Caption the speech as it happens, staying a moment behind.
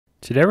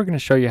Today we're going to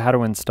show you how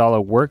to install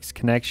a Works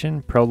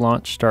Connection Pro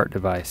Launch Start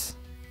device.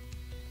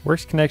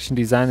 Works Connection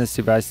designed this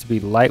device to be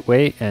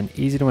lightweight and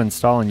easy to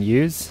install and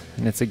use,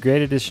 and it's a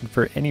great addition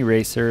for any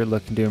racer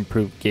looking to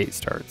improve gate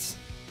starts.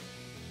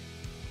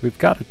 We've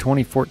got a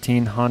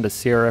 2014 Honda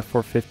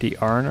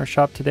CRF450R in our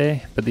shop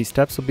today, but these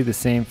steps will be the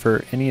same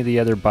for any of the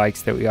other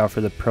bikes that we offer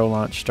the Pro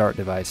Launch Start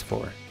device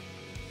for.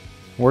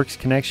 Works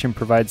Connection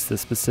provides the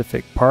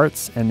specific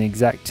parts and the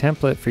exact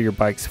template for your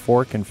bike's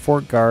fork and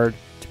fork guard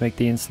to make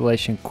the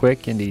installation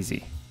quick and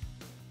easy.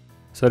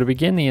 So to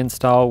begin the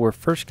install, we're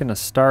first going to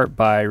start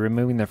by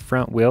removing the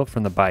front wheel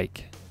from the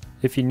bike.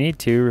 If you need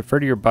to, refer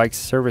to your bike's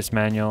service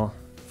manual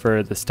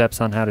for the steps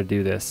on how to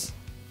do this.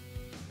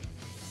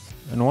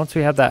 And once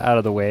we have that out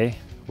of the way,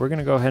 we're going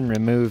to go ahead and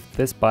remove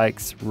this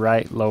bike's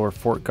right lower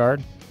fork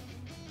guard.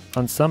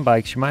 On some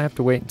bikes, you might have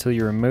to wait until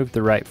you remove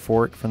the right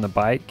fork from the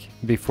bike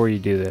before you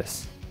do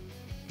this.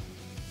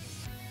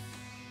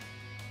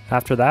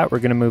 After that, we're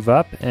going to move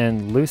up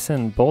and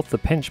loosen both the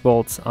pinch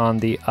bolts on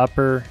the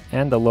upper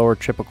and the lower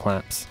triple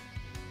clamps.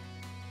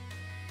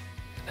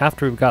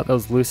 After we've got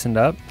those loosened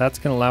up, that's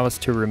going to allow us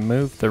to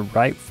remove the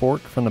right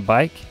fork from the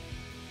bike.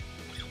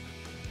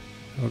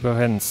 We'll go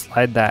ahead and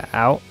slide that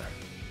out,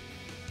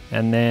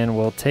 and then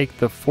we'll take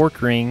the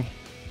fork ring,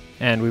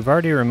 and we've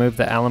already removed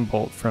the Allen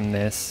bolt from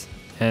this,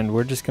 and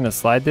we're just going to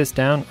slide this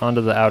down onto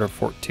the outer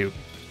fork tube.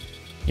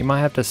 You might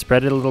have to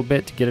spread it a little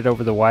bit to get it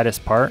over the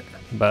widest part,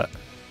 but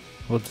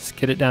we'll just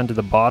get it down to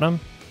the bottom,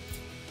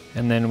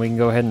 and then we can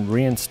go ahead and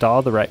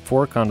reinstall the right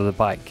fork onto the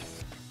bike.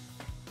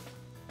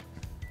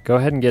 Go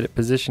ahead and get it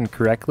positioned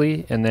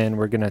correctly, and then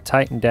we're going to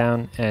tighten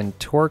down and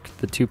torque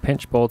the two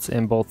pinch bolts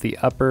in both the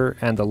upper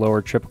and the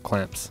lower triple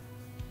clamps.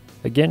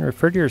 Again,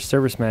 refer to your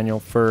service manual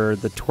for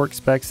the torque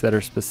specs that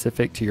are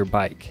specific to your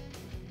bike.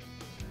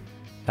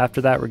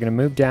 After that, we're going to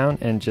move down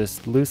and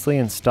just loosely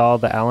install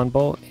the Allen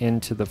bolt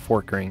into the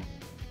fork ring.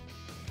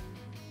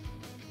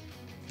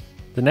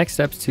 The next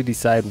step is to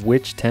decide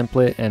which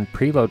template and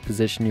preload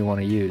position you want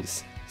to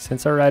use.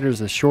 Since our rider is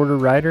a shorter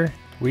rider,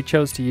 we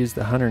chose to use the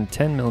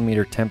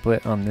 110mm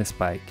template on this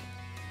bike.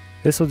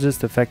 This will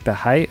just affect the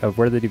height of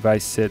where the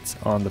device sits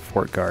on the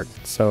fork guard.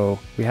 So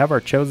we have our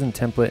chosen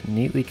template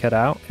neatly cut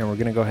out, and we're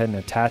going to go ahead and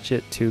attach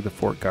it to the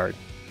fork guard.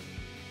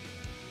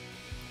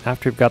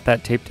 After we've got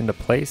that taped into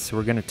place,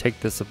 we're going to take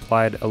this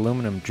applied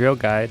aluminum drill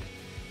guide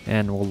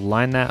and we'll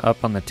line that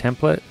up on the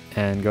template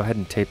and go ahead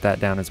and tape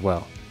that down as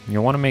well.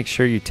 You'll want to make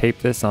sure you tape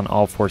this on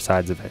all four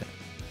sides of it.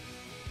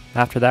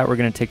 After that, we're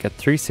going to take a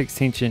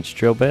 3/16 inch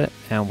drill bit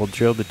and we'll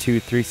drill the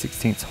two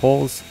 3/16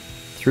 holes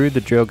through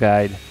the drill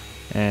guide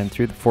and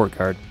through the fork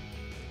guard.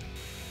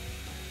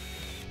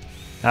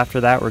 After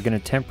that, we're going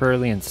to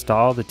temporarily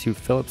install the two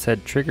Phillips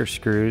head trigger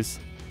screws,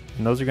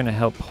 and those are going to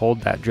help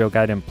hold that drill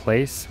guide in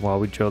place while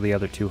we drill the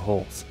other two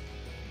holes.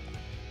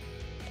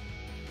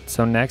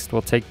 So next,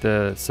 we'll take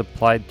the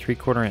supplied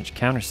 3/4 inch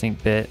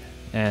countersink bit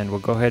and we'll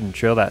go ahead and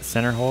drill that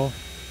center hole.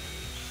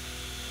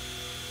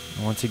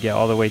 And once you get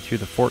all the way through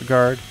the fork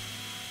guard,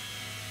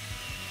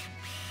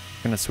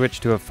 I'm going to switch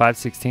to a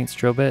 5/16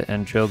 drill bit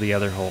and drill the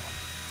other hole.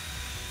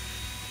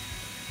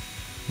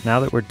 Now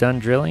that we're done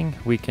drilling,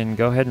 we can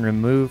go ahead and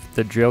remove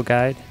the drill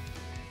guide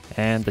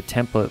and the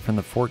template from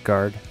the fork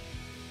guard.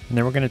 And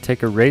then we're going to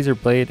take a razor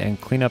blade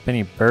and clean up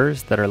any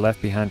burrs that are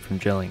left behind from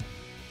drilling.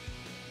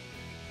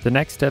 The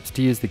next step is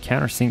to use the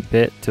countersink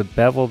bit to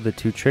bevel the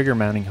two trigger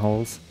mounting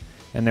holes,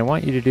 and they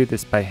want you to do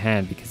this by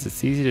hand because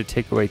it's easy to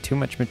take away too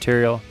much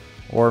material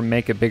or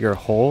make a bigger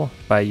hole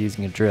by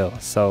using a drill.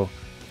 So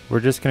we're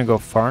just going to go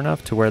far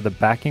enough to where the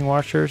backing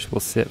washers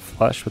will sit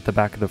flush with the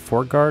back of the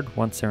fork guard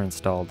once they're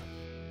installed.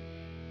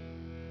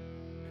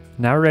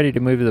 Now we're ready to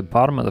move to the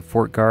bottom of the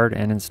fork guard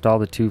and install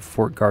the two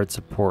fork guard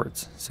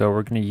supports. So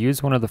we're going to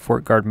use one of the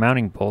fork guard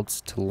mounting bolts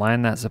to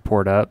line that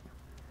support up,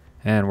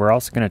 and we're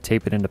also going to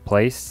tape it into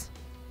place.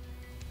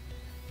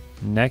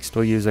 Next,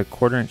 we'll use a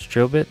 1/4 inch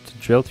drill bit to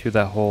drill through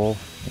that hole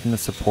in the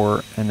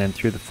support and then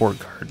through the fork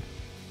guard.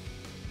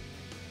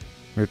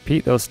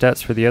 Repeat those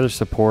steps for the other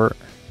support,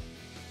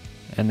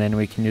 and then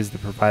we can use the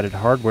provided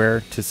hardware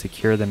to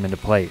secure them into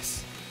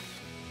place.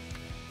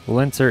 We'll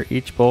insert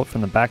each bolt from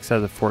the back side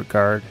of the fork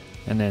guard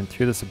and then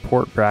through the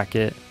support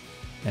bracket,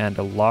 and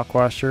a lock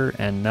washer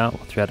and nut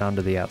will thread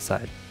onto the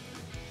outside.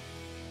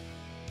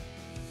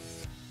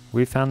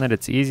 We found that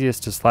it's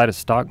easiest to slide a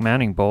stock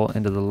mounting bolt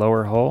into the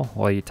lower hole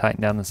while you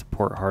tighten down the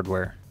support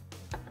hardware.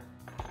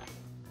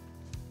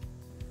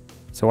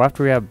 So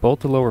after we have both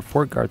the lower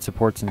fork guard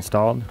supports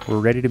installed, we're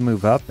ready to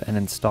move up and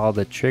install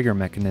the trigger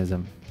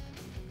mechanism.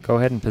 Go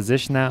ahead and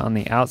position that on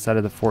the outside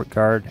of the fork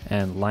guard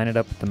and line it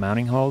up with the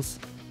mounting holes.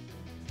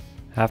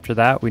 After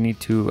that, we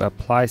need to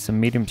apply some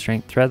medium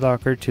strength thread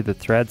locker to the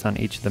threads on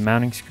each of the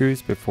mounting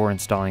screws before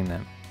installing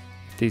them.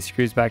 If these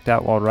screws backed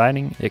out while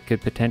riding, it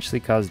could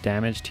potentially cause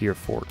damage to your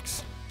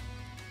forks.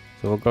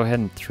 So we'll go ahead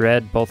and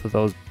thread both of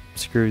those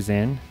screws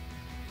in,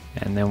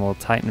 and then we'll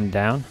tighten them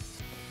down.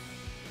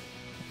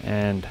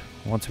 And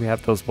once we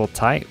have those both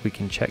tight, we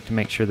can check to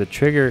make sure the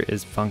trigger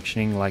is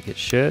functioning like it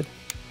should,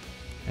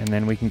 and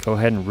then we can go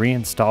ahead and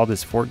reinstall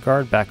this fork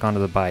guard back onto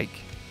the bike.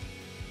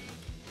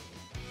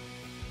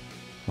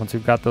 Once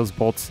we've got those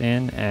bolts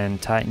in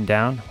and tightened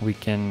down, we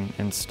can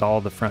install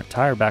the front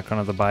tire back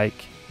onto the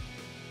bike.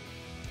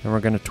 And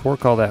we're going to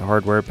torque all that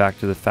hardware back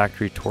to the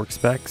factory torque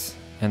specs.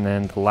 And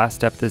then the last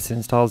step of this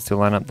install is to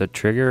line up the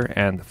trigger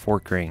and the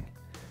fork ring.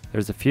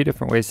 There's a few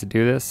different ways to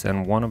do this,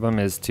 and one of them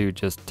is to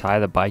just tie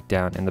the bike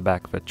down in the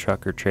back of a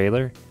truck or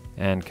trailer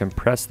and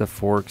compress the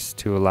forks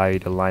to allow you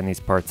to line these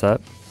parts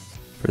up.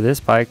 For this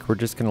bike, we're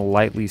just going to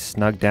lightly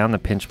snug down the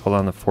pinch pull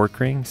on the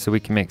fork ring so we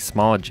can make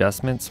small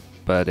adjustments,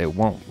 but it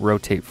won't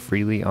rotate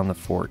freely on the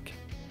fork.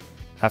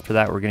 After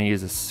that, we're going to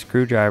use a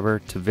screwdriver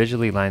to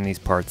visually line these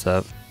parts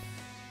up.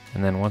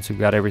 And then once we've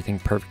got everything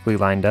perfectly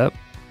lined up,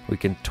 we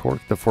can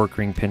torque the fork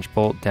ring pinch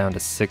bolt down to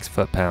 6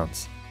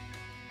 foot-pounds.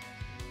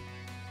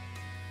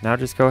 Now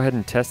just go ahead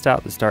and test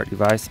out the start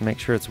device and make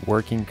sure it's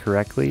working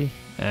correctly,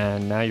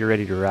 and now you're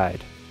ready to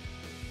ride.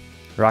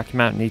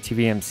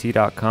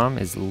 RockyMountainATVMC.com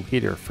is the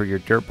leader for your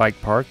dirt bike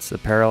parts,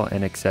 apparel,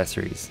 and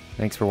accessories.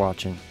 Thanks for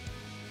watching.